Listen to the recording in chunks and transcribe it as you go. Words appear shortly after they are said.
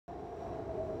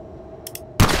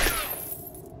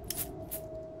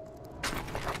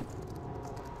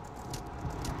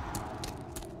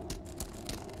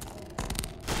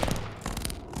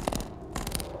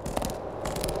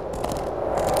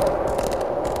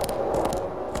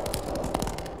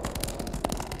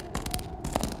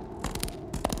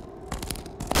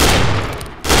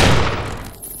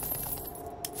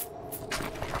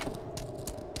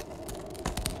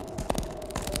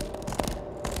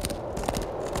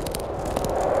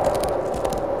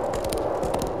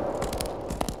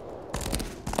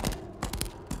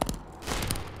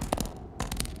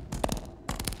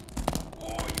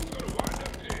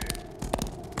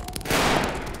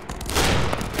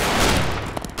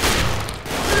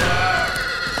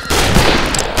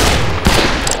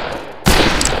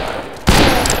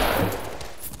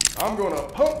I'm gonna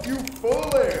pump you full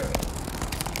of air.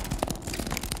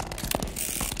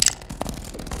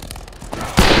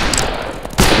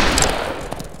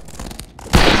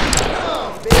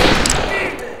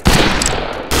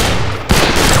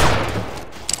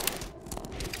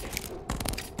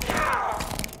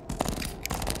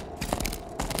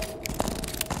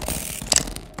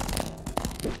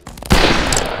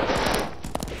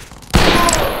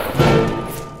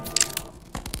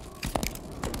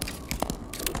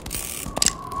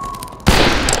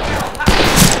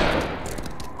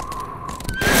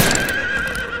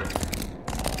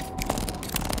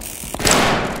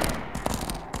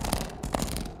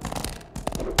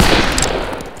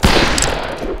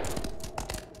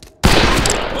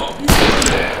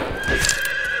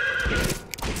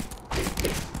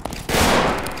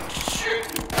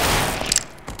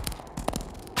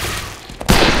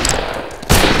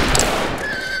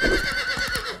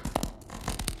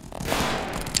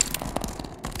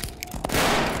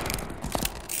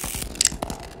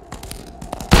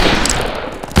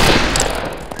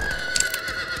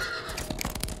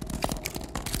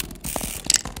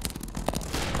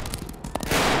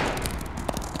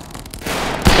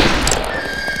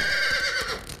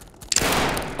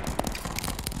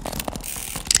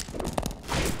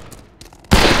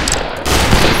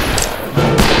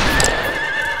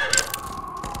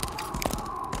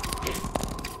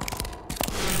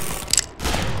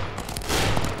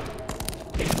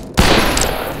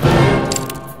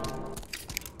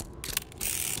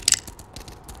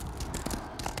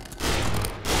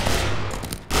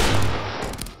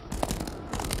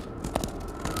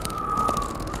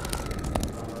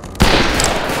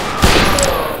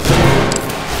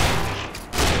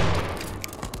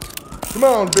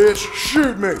 Come on, bitch,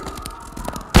 shoot me!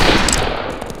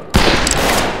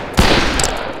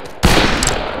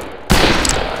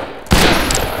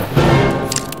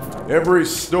 Every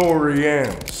story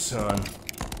ends, son.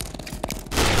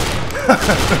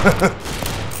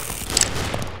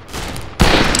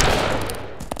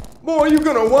 Boy, you're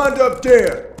gonna wind up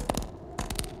dead.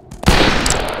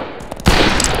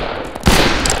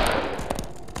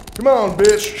 Come on,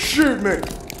 bitch, shoot me!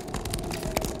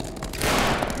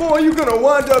 Boy, you're gonna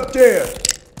wind up dead.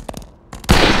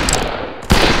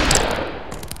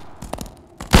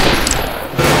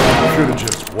 Should've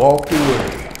just walked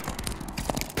away.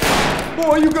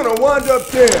 Boy, you're gonna wind up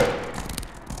dead.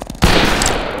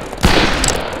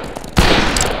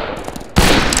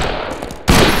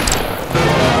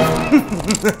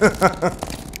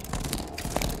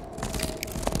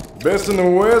 Best in the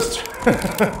West?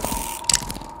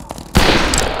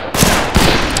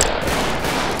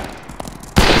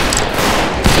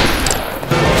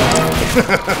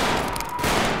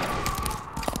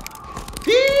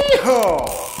 Hee-haw!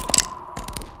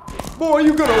 Boy,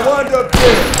 you're gonna wind up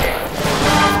dead.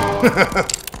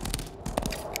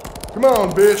 Come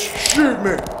on, bitch, shoot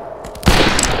me.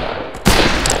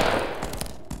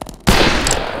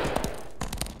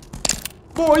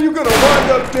 Boy, you're gonna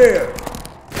wind up dead.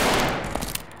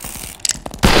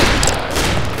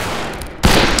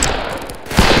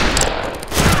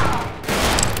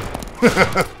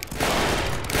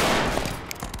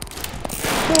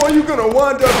 Boy, you're gonna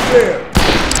wind up dead.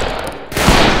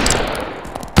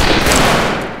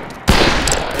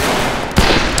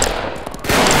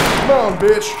 Come on,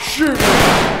 bitch, shoot me.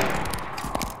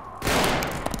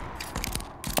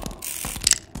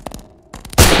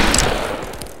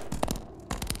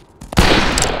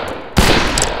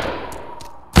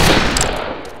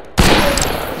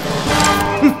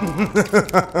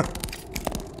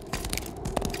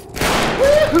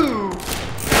 Woohoo!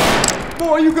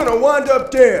 Boy, you're gonna wind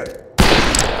up dead.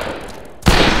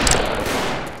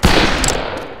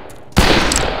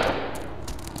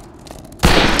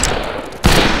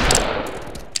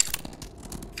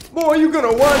 Boy, you're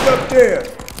gonna wind up dead.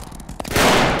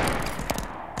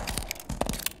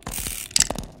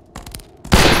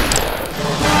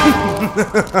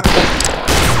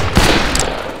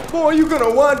 Boy, you're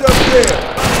gonna wind up dead.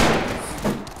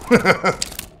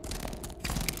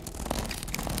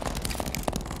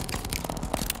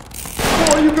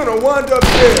 Boy, you're gonna wind up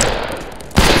dead.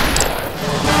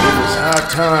 It was high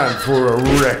time for a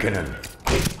reckoning.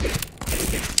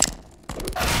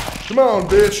 Come on,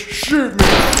 bitch, shoot me.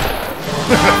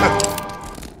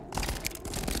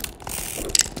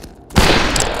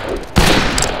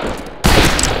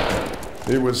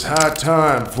 It was high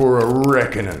time for a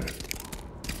reckoning.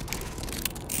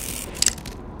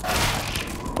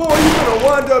 Boy, you're gonna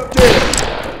wind up dead.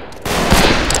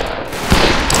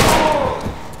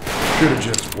 Should've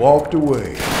just walked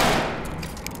away.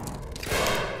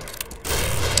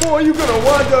 Boy, you're gonna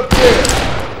wind up dead.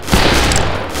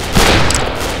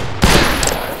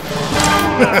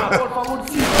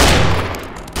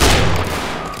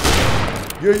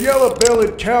 You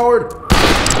yellow-bellied coward!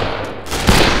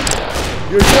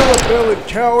 You yellow-bellied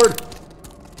coward!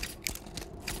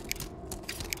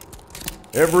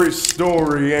 Every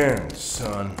story ends,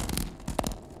 son.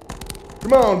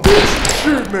 Come on, bitch,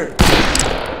 shoot me!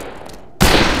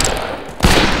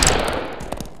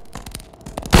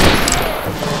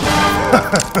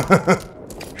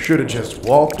 Should've just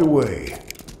walked away.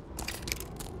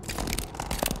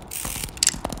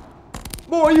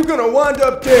 Boy, you're gonna wind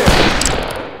up dead!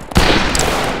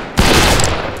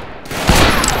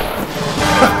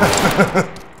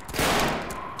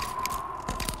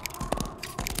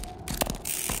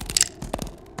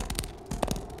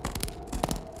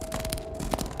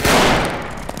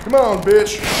 Come on,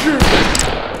 bitch, shoot me!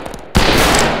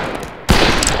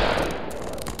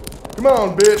 Come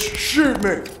on, bitch, shoot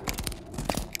me!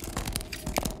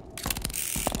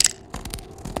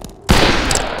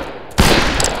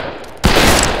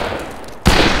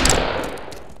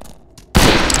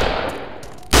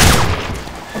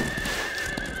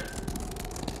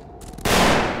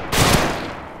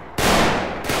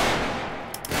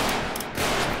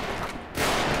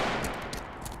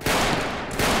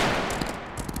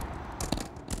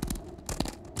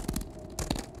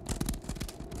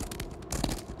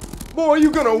 Boy,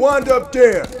 you're gonna wind up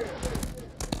dead!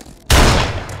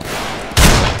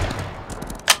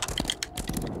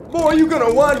 Boy, you're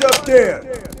gonna wind up dead!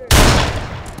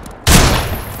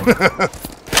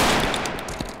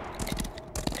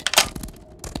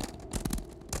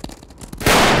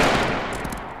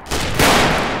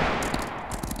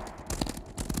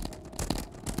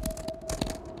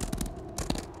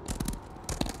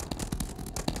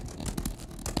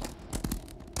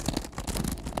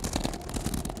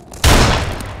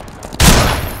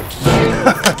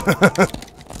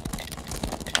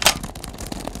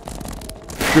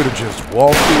 Should've just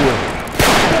walked away.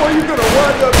 Boy, you're gonna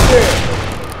wind up dead!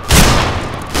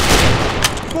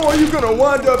 Boy, you're gonna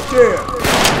wind up dead!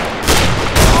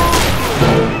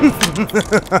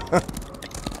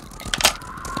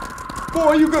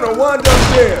 Boy, you're gonna wind up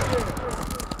dead!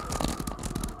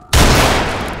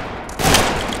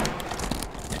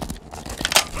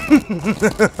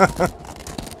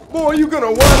 Boy, you're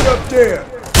gonna wind up dead!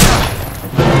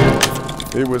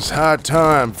 It was high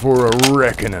time for a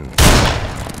reckoning.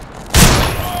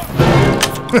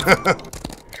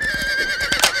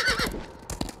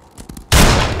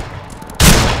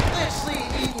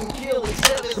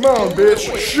 Come on,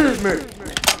 bitch, shoot me!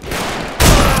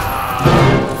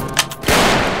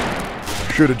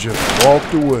 Should've just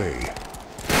walked away.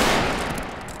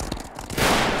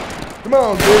 Come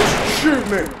on, bitch, shoot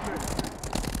me!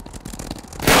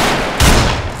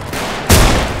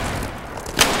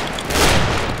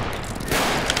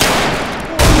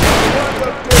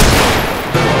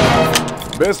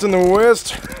 Best in the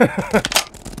West?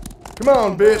 Come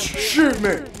on, bitch, shoot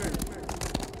me!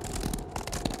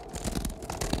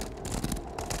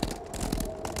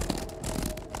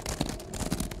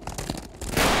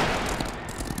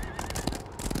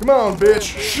 Come on,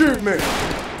 bitch, shoot me!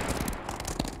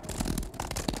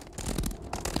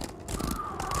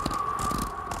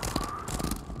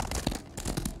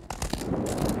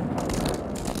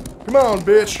 Come on,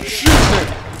 bitch, shoot me!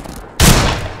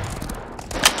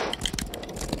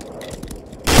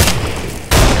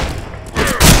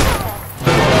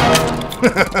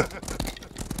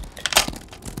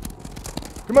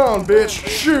 Come on, bitch,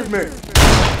 shoot me!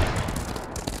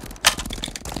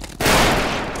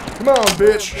 Come on,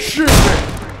 bitch, shoot me!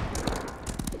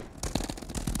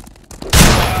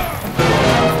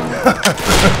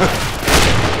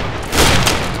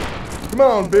 Come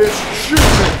on, bitch,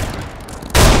 shoot me!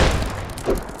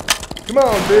 Come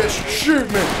on, bitch, shoot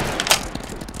me!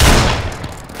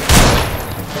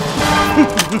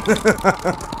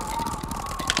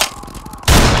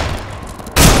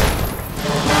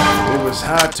 It was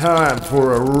high time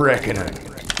for a reckoning.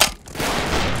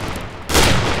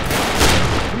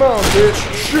 Come on, bitch,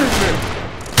 shoot me!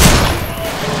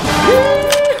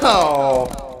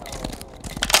 Yeehaw!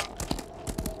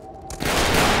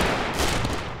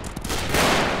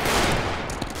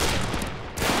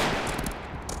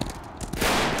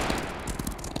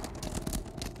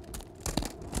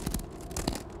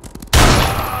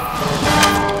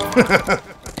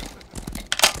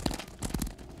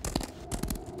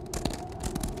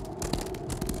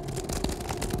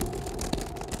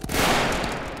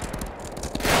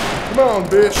 Come on,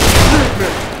 bitch, shoot me!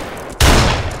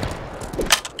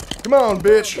 Come on,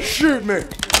 bitch, shoot me!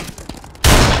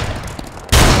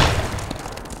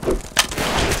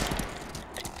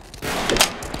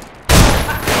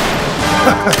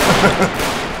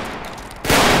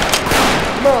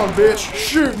 on, bitch,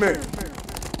 shoot me!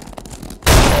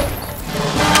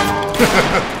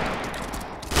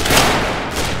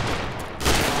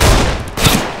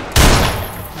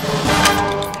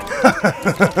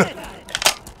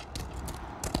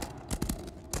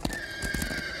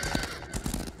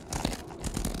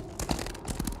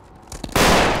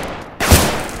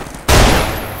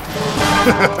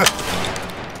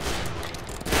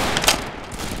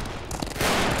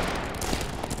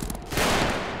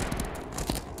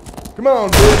 Come on,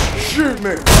 bitch, shoot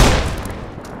me!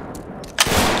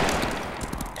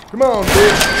 Come on,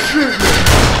 bitch, shoot me!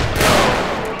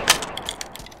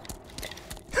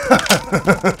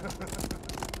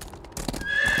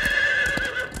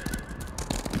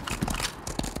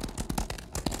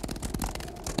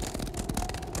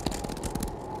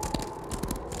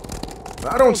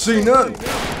 I don't see nothing.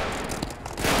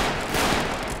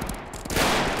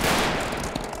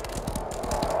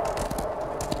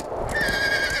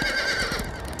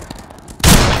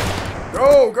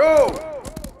 Go, go!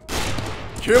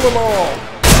 Kill them all!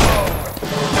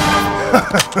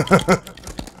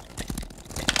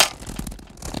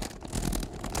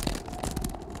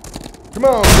 Come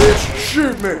on, bitch,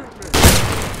 shoot me!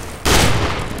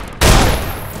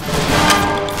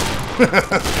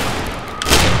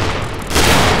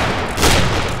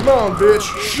 Come on, bitch,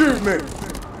 shoot me!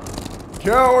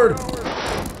 Coward!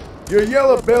 You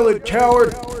yellow-bellied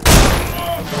coward!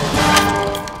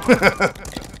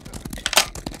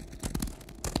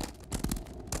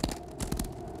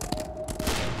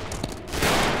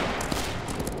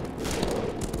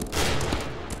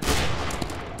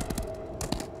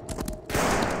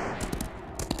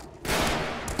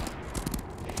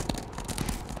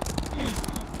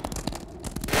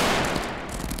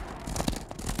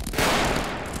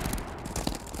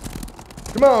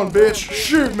 Come on, bitch,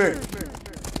 shoot me!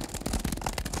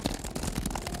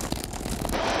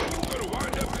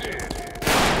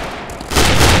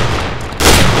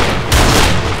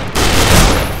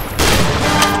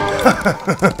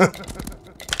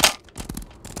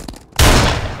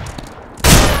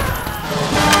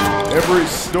 Every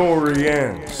story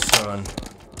ends, son.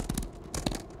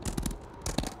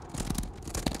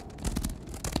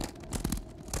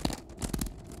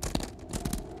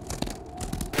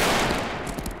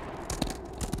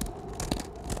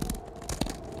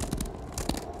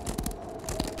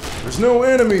 There's no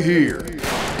enemy here.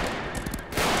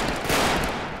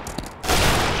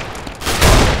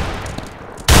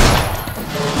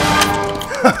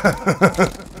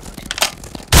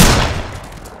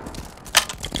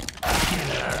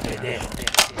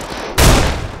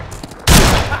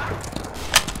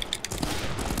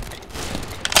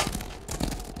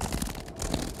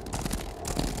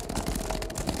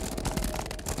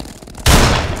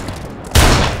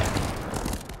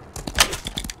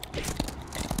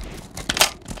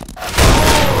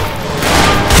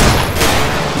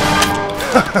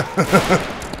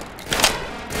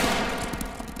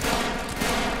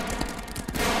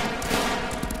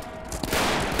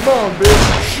 Come on, bitch,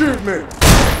 shoot me!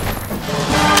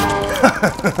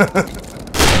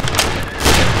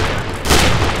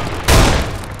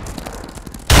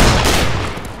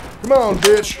 Come on,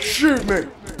 bitch, shoot me!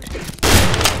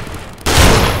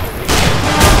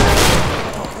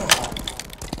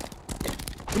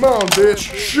 Come on, bitch,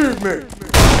 shoot me!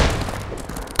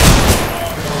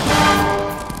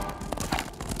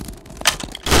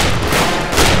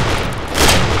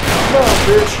 Come on,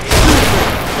 bitch, shoot me!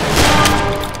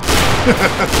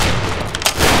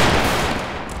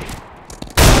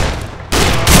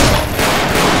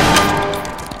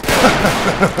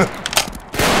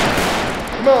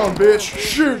 Come on, bitch,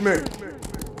 shoot me!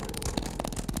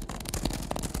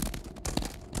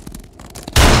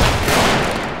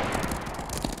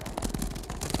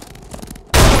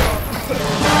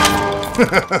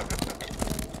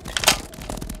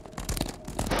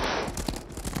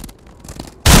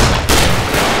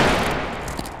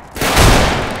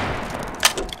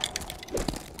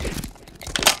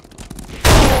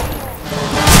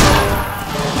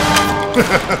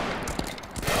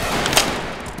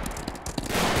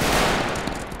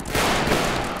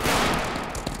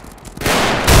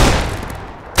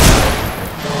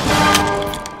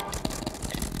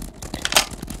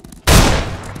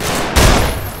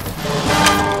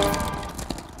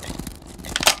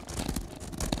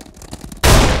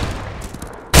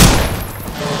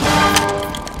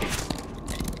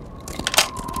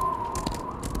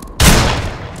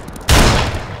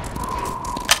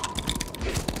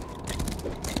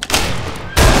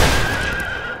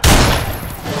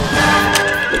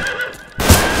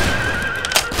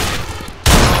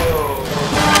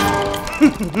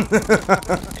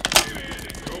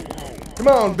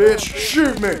 Come on, bitch,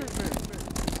 shoot me!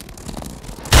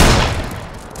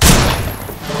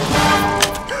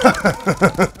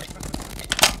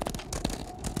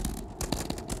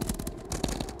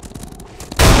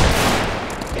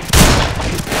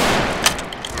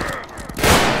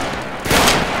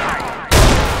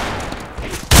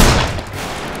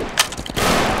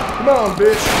 Come on,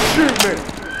 bitch, shoot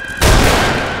me!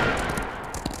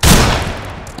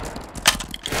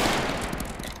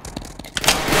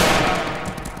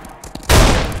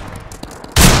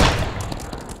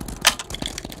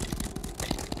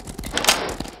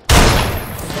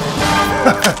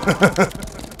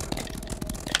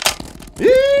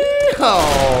 Yeehaw!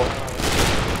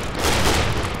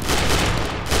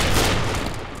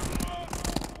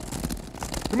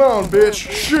 Come on, bitch,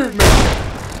 shoot me!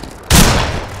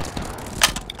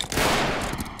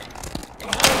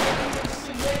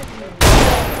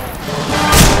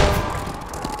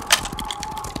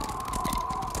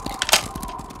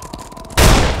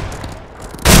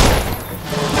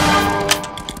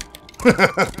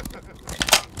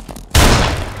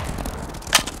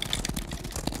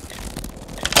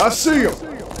 I see him.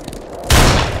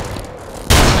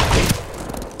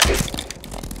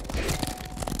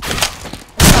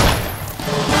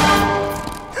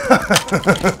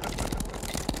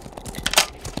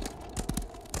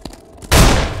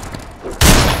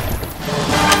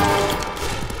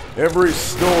 Every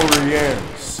story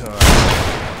ends, son.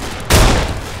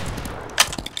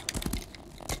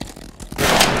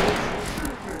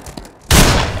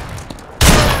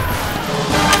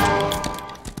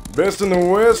 Best in the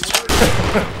West?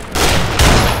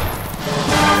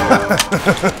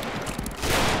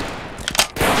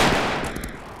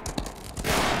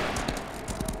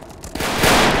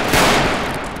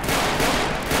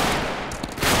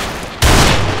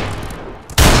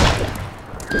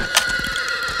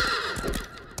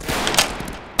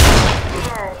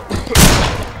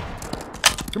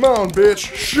 Come on,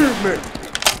 bitch, shoot me!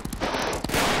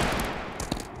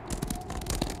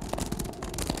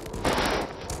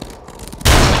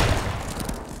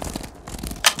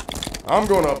 I'm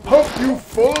gonna pump you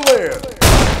full of lead.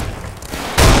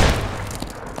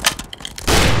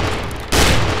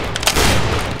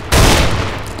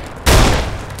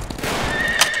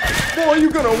 Boy,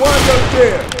 you're gonna wind up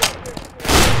dead.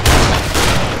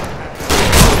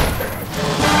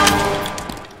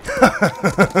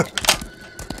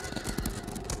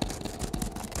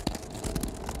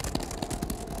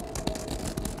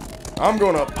 I'm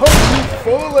gonna pump you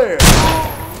full of lead.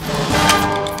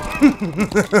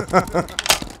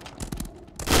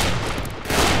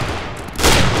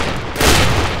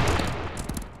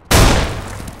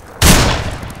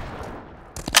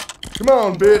 Come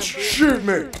on, bitch, shoot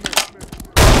me!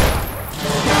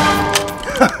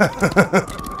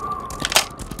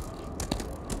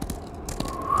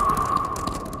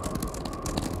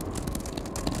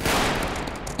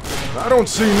 I don't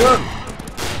see none.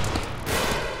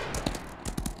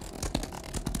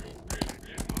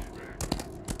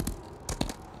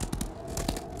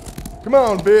 Come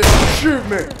on, bitch, shoot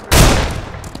me!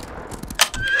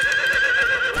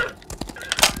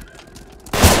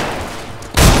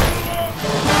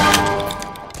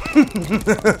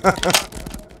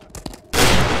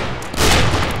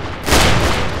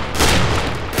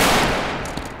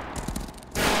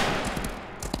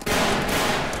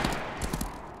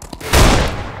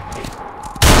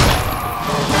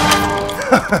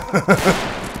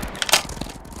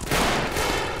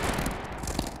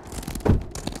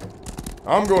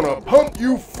 I'm gonna pump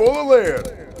you full of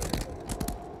lead.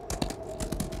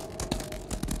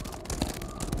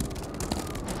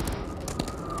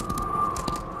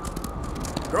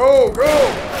 Go,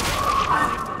 go!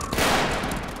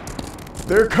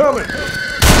 They're coming!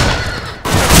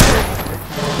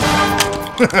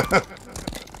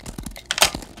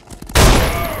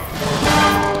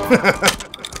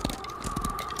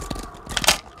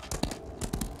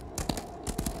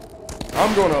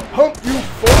 I'm gonna pump you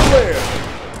full of lead.